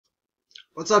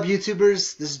What's up,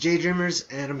 YouTubers? This is Jay Dreamers,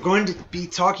 and I'm going to be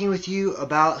talking with you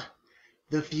about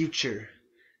the future.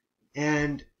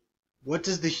 And what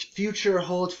does the future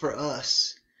hold for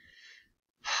us?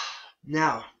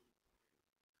 Now,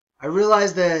 I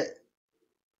realize that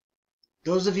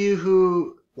those of you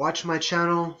who watch my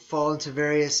channel fall into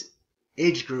various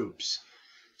age groups.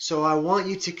 So I want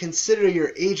you to consider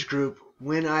your age group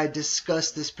when I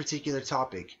discuss this particular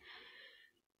topic.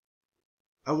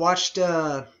 I watched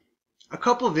a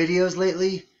couple videos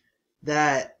lately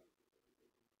that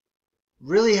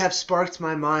really have sparked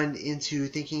my mind into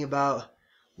thinking about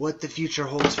what the future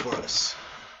holds for us.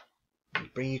 Let me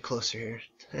bring you closer here.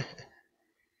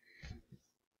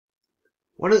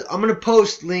 I'm going to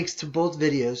post links to both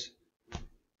videos.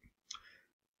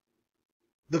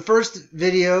 The first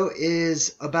video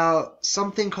is about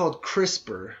something called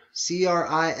CRISPR,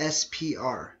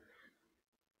 C-R-I-S-P-R.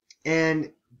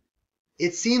 And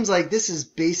it seems like this is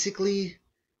basically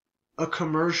a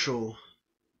commercial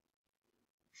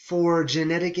for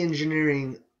genetic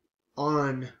engineering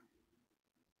on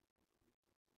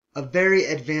a very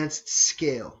advanced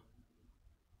scale.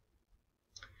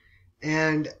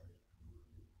 And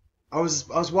I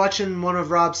was watching one of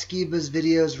Rob Skiba's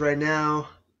videos right now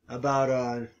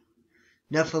about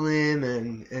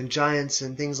Nephilim and giants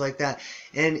and things like that.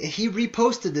 And he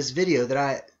reposted this video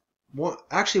that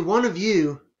actually one of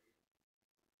you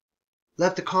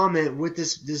left a comment with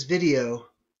this video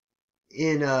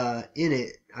in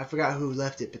it. I forgot who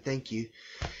left it, but thank you.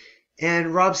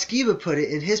 And Rob Skiba put it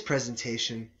in his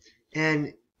presentation,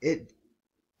 and it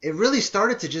really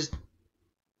started to just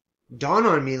dawn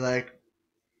on me like,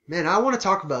 man, I want to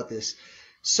talk about this.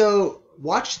 So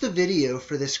watch the video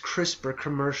for this CRISPR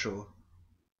commercial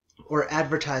or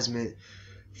advertisement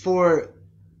for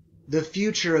the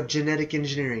future of genetic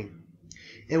engineering.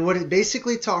 And what it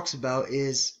basically talks about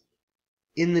is,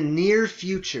 in the near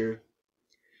future,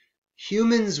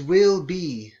 humans will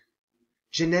be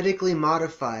genetically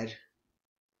modified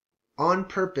on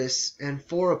purpose and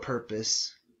for a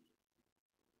purpose,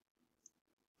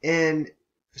 and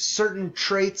certain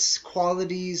traits,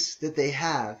 qualities that they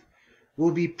have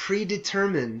will be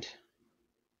predetermined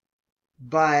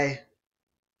by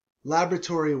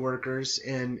laboratory workers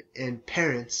and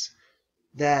parents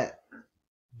that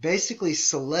basically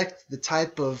select the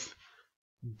type of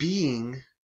being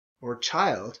or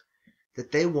child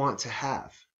that they want to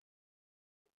have.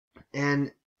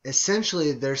 And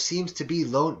essentially there seems to be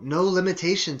no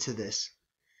limitation to this.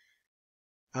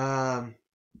 And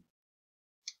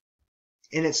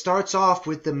it starts off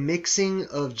with the mixing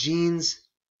of genes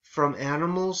from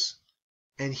animals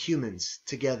and humans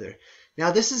together. Now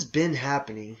this has been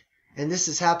happening, and this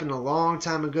has happened a long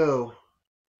time ago,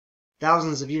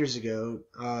 thousands of years ago.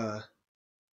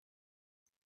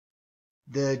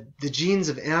 The genes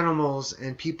of animals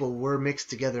and people were mixed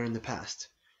together in the past.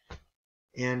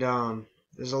 And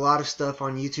there's a lot of stuff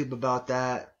on YouTube about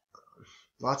that.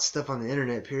 Lots of stuff on the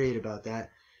internet, period, about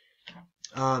that.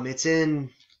 It's in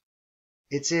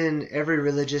every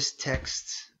religious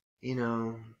text,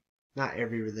 not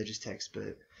every religious text,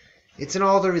 but it's in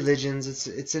all the religions.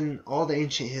 It's in all the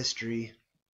ancient history.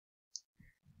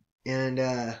 And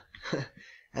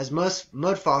as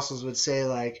mud fossils would say,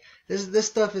 like, this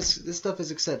stuff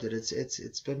is accepted.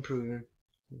 It's been proven.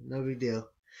 No big deal.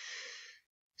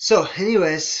 So,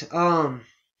 anyways,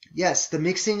 yes, the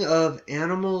mixing of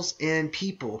animals and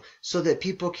people so that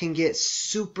people can get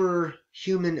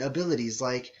superhuman abilities,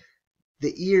 like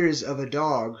the ears of a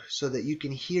dog, so that you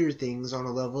can hear things on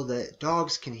a level that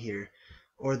dogs can hear,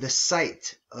 or the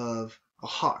sight of a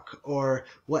hawk, or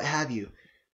what have you.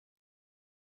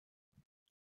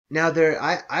 Now,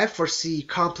 I foresee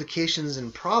complications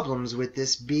and problems with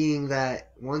this, being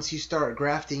that once you start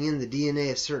grafting in the DNA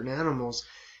of certain animals,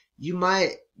 you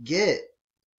might get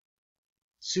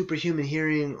superhuman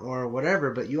hearing or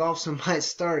whatever, but you also might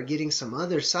start getting some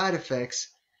other side effects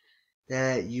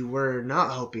that you were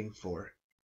not hoping for.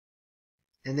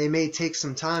 And they may take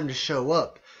some time to show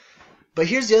up. But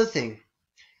here's the other thing.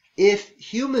 If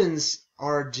humans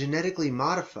are genetically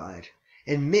modified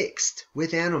and mixed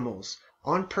with animals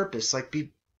on purpose, like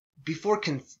before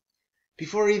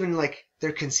even like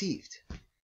they're conceived,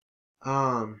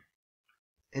 and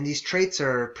these traits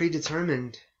are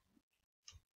predetermined,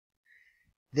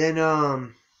 then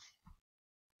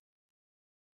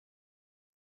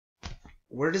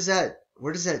where does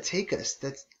that take us?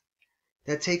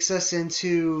 That takes us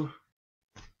into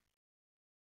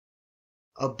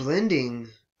a blending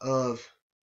of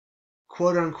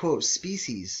quote unquote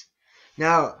species.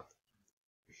 Now,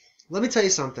 let me tell you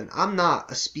something. I'm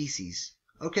not a species,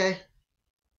 okay?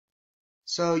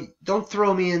 So don't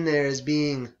throw me in there as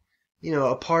being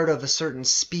a part of a certain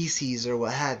species or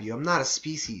what have you. I'm not a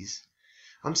species.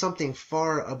 I'm something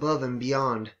far above and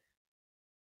beyond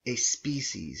a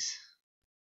species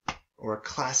or a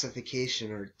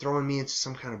classification or throwing me into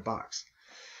some kind of box.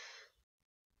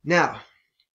 Now,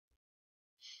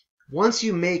 once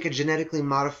you make a genetically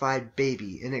modified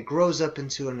baby and it grows up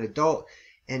into an adult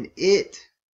and it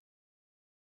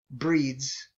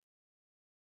breeds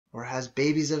or has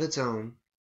babies of its own,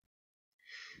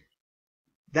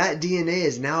 that DNA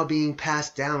is now being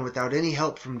passed down without any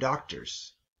help from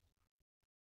doctors.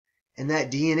 And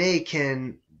that DNA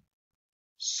can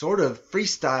sort of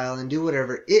freestyle and do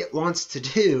whatever it wants to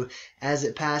do as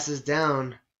it passes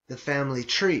down the family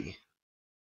tree.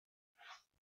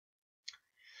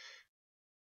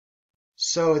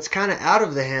 So it's kind of out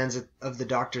of the hands of the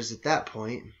doctors at that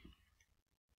point.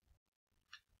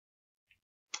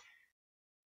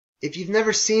 If you've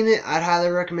never seen it, I'd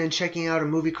highly recommend checking out a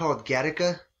movie called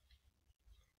Gattaca.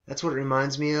 That's what it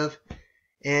reminds me of.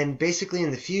 And basically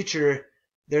in the future,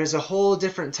 there's a whole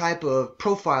different type of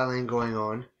profiling going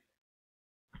on,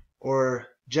 or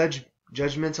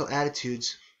judgmental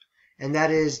attitudes, and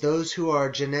that is those who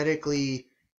are genetically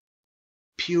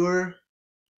pure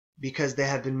because they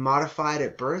have been modified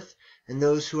at birth, and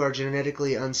those who are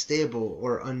genetically unstable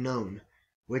or unknown,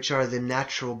 which are the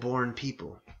natural born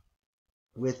people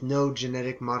with no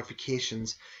genetic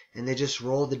modifications, and they just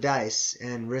roll the dice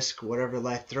and risk whatever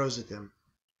life throws at them.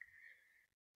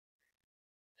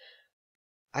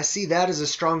 I see that as a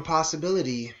strong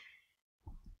possibility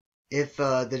if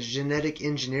the genetic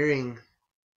engineering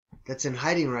that's in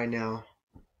hiding right now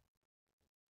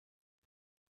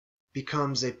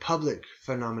becomes a public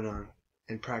phenomenon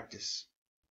and practice.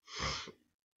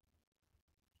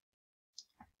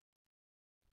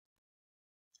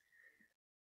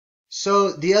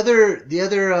 So the other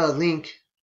link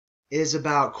is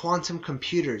about quantum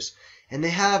computers, and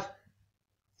they have,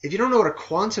 if you don't know what a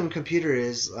quantum computer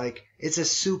is, like, it's a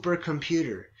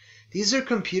supercomputer. These are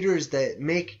computers that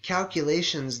make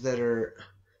calculations that are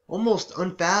almost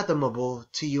unfathomable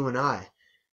to you and I.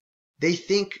 They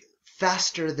think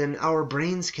faster than our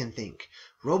brains can think.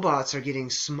 Robots are getting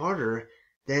smarter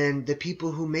than the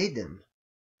people who made them.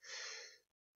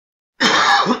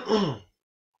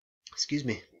 Excuse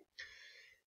me.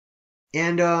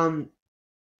 And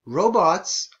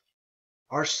robots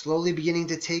are slowly beginning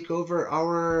to take over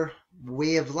our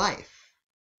way of life.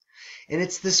 And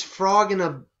it's this frog in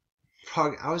a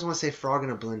I always want to say frog in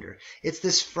a blender. It's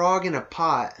this frog in a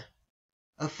pot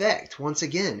effect. Once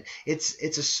again, it's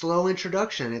a slow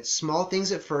introduction. It's small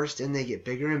things at first, and they get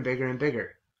bigger and bigger and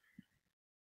bigger.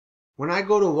 When I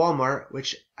go to Walmart,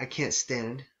 which I can't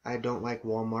stand, I don't like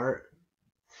Walmart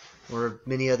or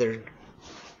many other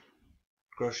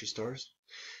grocery stores.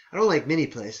 I don't like many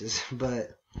places,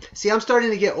 but see, I'm starting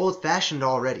to get old-fashioned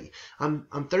already. I'm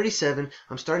 37.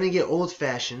 I'm starting to get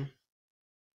old-fashioned,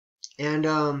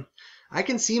 and I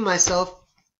can see myself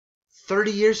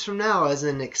 30 years from now as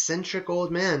an eccentric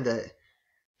old man that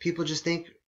people just think,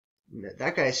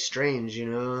 that guy's strange,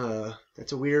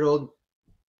 that's a weird old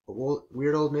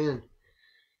man.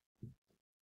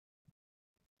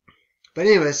 But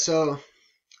anyway, so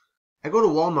I go to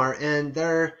Walmart, and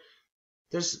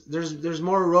there's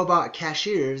more robot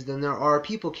cashiers than there are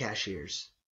people cashiers.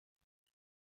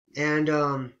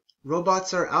 And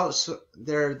robots are out, so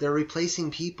they're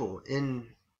replacing people in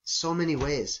so many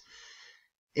ways.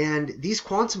 And these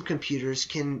quantum computers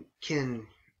can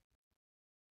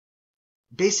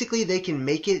basically, they can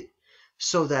make it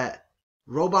so that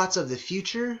robots of the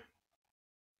future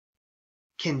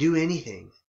can do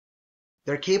anything.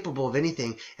 They're capable of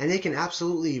anything, and they can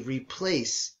absolutely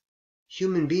replace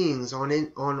human beings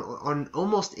on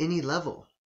almost any level.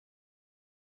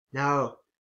 Now,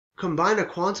 combine a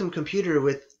quantum computer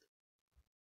with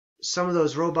some of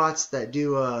those robots that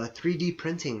do 3D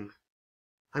printing.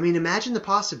 I mean, imagine the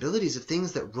possibilities of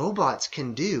things that robots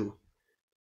can do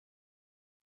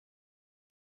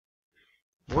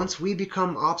once we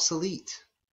become obsolete.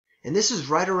 And this is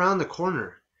right around the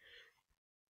corner.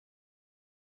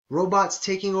 Robots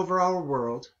taking over our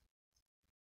world,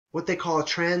 what they call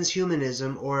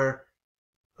transhumanism, or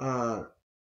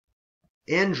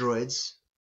androids,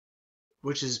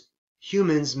 which is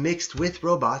humans mixed with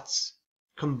robots,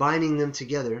 combining them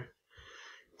together,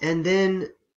 and then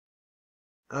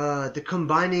the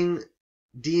combining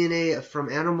DNA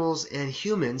from animals and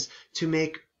humans to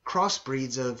make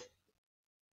crossbreeds of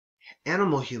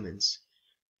animal humans.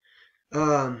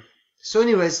 So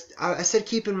anyways, I said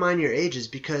keep in mind your ages,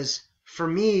 because for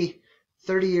me,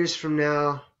 30 years from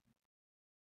now,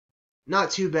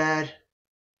 not too bad.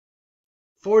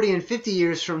 40 and 50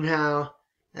 years from now,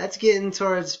 That's getting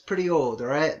towards pretty old, all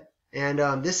right?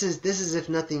 And this is if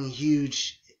nothing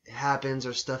huge happens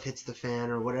or stuff hits the fan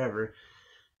or whatever.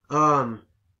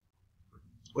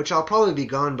 Which I'll probably be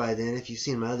gone by then if you've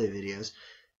seen my other videos.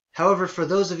 However, for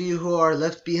those of you who are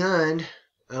left behind,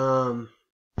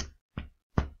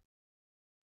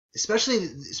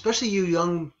 especially you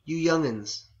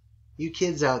youngins, you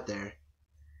kids out there,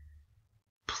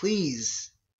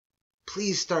 please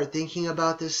start thinking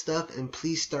about this stuff, and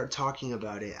please start talking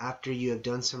about it after you have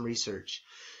done some research.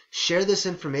 Share this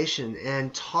information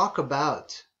and talk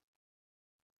about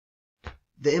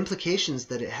the implications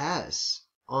that it has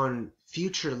on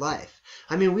future life.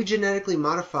 I mean, we genetically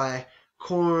modify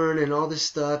corn and all this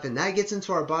stuff, and that gets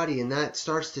into our body, and that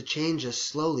starts to change us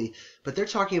slowly. But they're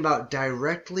talking about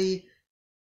directly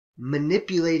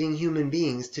manipulating human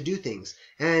beings to do things.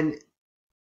 And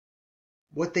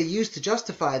what they use to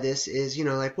justify this is,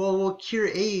 like, well, we'll cure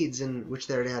AIDS, and which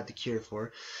they already have the cure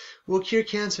for. We'll cure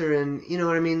cancer, and you know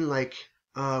what I mean? Like,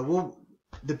 the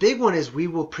big one is we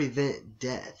will prevent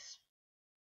death.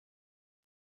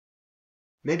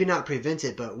 Maybe not prevent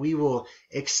it, but we will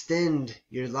extend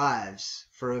your lives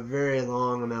for a very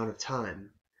long amount of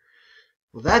time.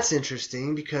 Well, that's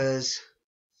interesting because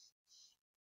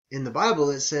in the Bible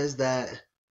it says that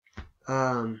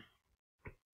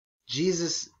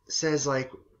Jesus says,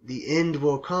 like, the end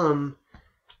will come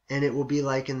and it will be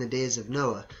like in the days of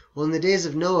Noah. Well, in the days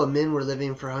of Noah, men were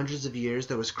living for hundreds of years.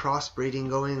 There was crossbreeding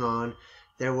going on.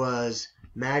 There was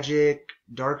magic,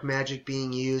 dark magic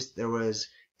being used. There was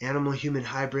animal-human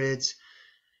hybrids.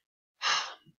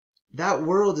 That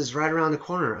world is right around the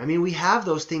corner. I mean, we have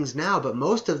those things now, but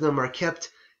most of them are kept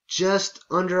just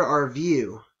under our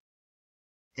view.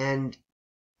 And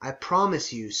I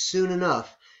promise you, soon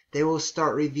enough, they will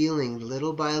start revealing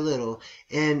little by little,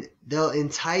 and they'll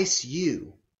entice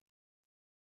you.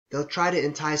 They'll try to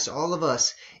entice all of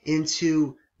us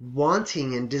into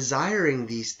wanting and desiring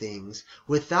these things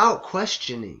without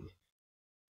questioning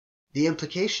the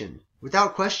implication,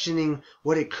 without questioning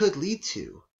what it could lead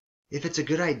to, if it's a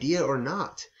good idea or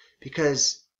not.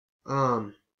 Because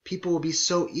people will be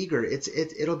so eager.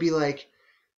 It'll be like,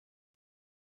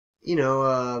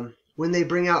 when they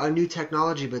bring out a new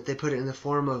technology, but they put it in the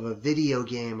form of a video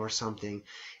game or something,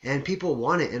 and people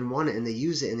want it, and they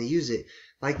use it,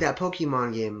 like that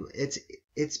Pokemon game.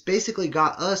 It's basically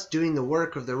got us doing the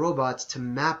work of the robots to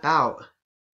map out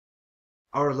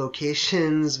our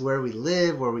locations, where we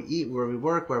live, where we eat, where we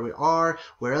work, where we are,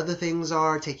 where other things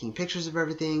are, taking pictures of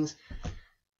everything.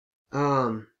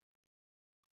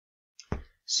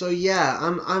 So yeah,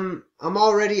 I'm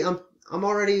already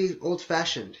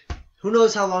old-fashioned. Who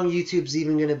knows how long YouTube's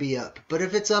even going to be up? But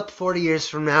if it's up 40 years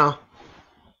from now,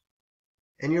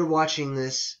 and you're watching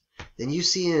this, then you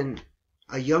see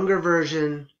a younger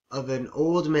version of an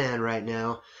old man right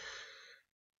now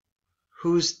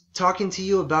who's talking to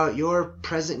you about your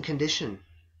present condition.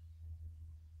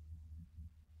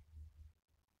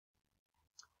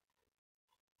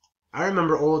 I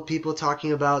remember old people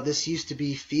talking about this used to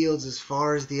be fields as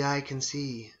far as the eye can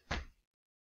see,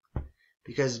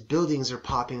 because buildings are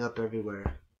popping up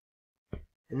everywhere.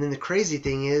 And then the crazy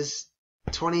thing is,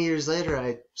 20 years later,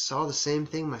 I saw the same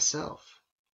thing myself.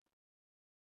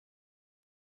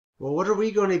 Well, what are we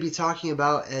going to be talking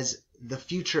about as the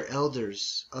future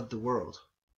elders of the world?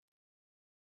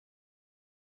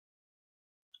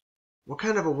 What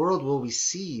kind of a world will we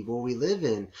see? Will we live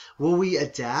in? Will we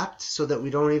adapt so that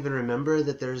we don't even remember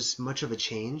that there's much of a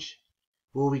change?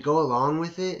 Will we go along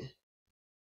with it?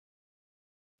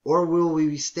 Or will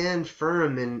we stand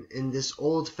firm in this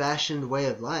old-fashioned way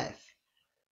of life?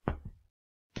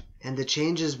 And the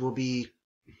changes will be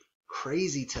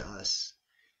crazy to us,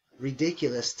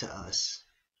 ridiculous to us.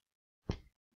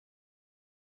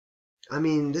 I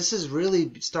mean, this is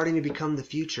really starting to become the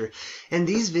future. And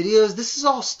these videos, this is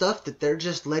all stuff that they're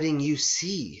just letting you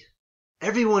see.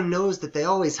 Everyone knows that they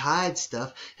always hide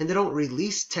stuff, and they don't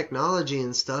release technology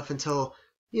and stuff until,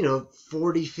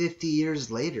 40, 50 years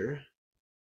later.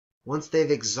 Once they've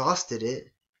exhausted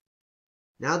it,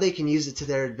 now they can use it to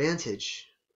their advantage,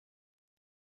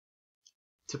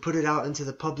 to put it out into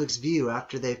the public's view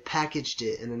after they've packaged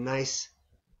it in a nice,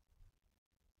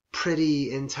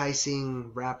 pretty,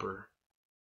 enticing wrapper.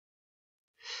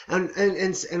 And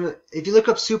if you look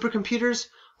up supercomputers,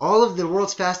 all of the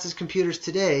world's fastest computers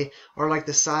today are like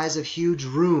the size of huge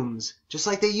rooms, just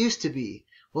like they used to be.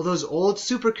 Well, those old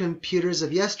supercomputers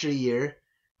of yesteryear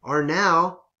are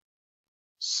now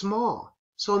small.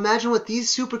 So imagine what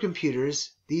these supercomputers,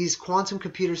 these quantum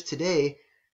computers today,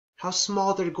 how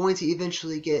small they're going to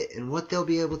eventually get and what they'll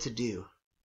be able to do.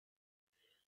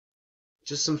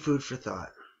 Just some food for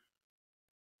thought.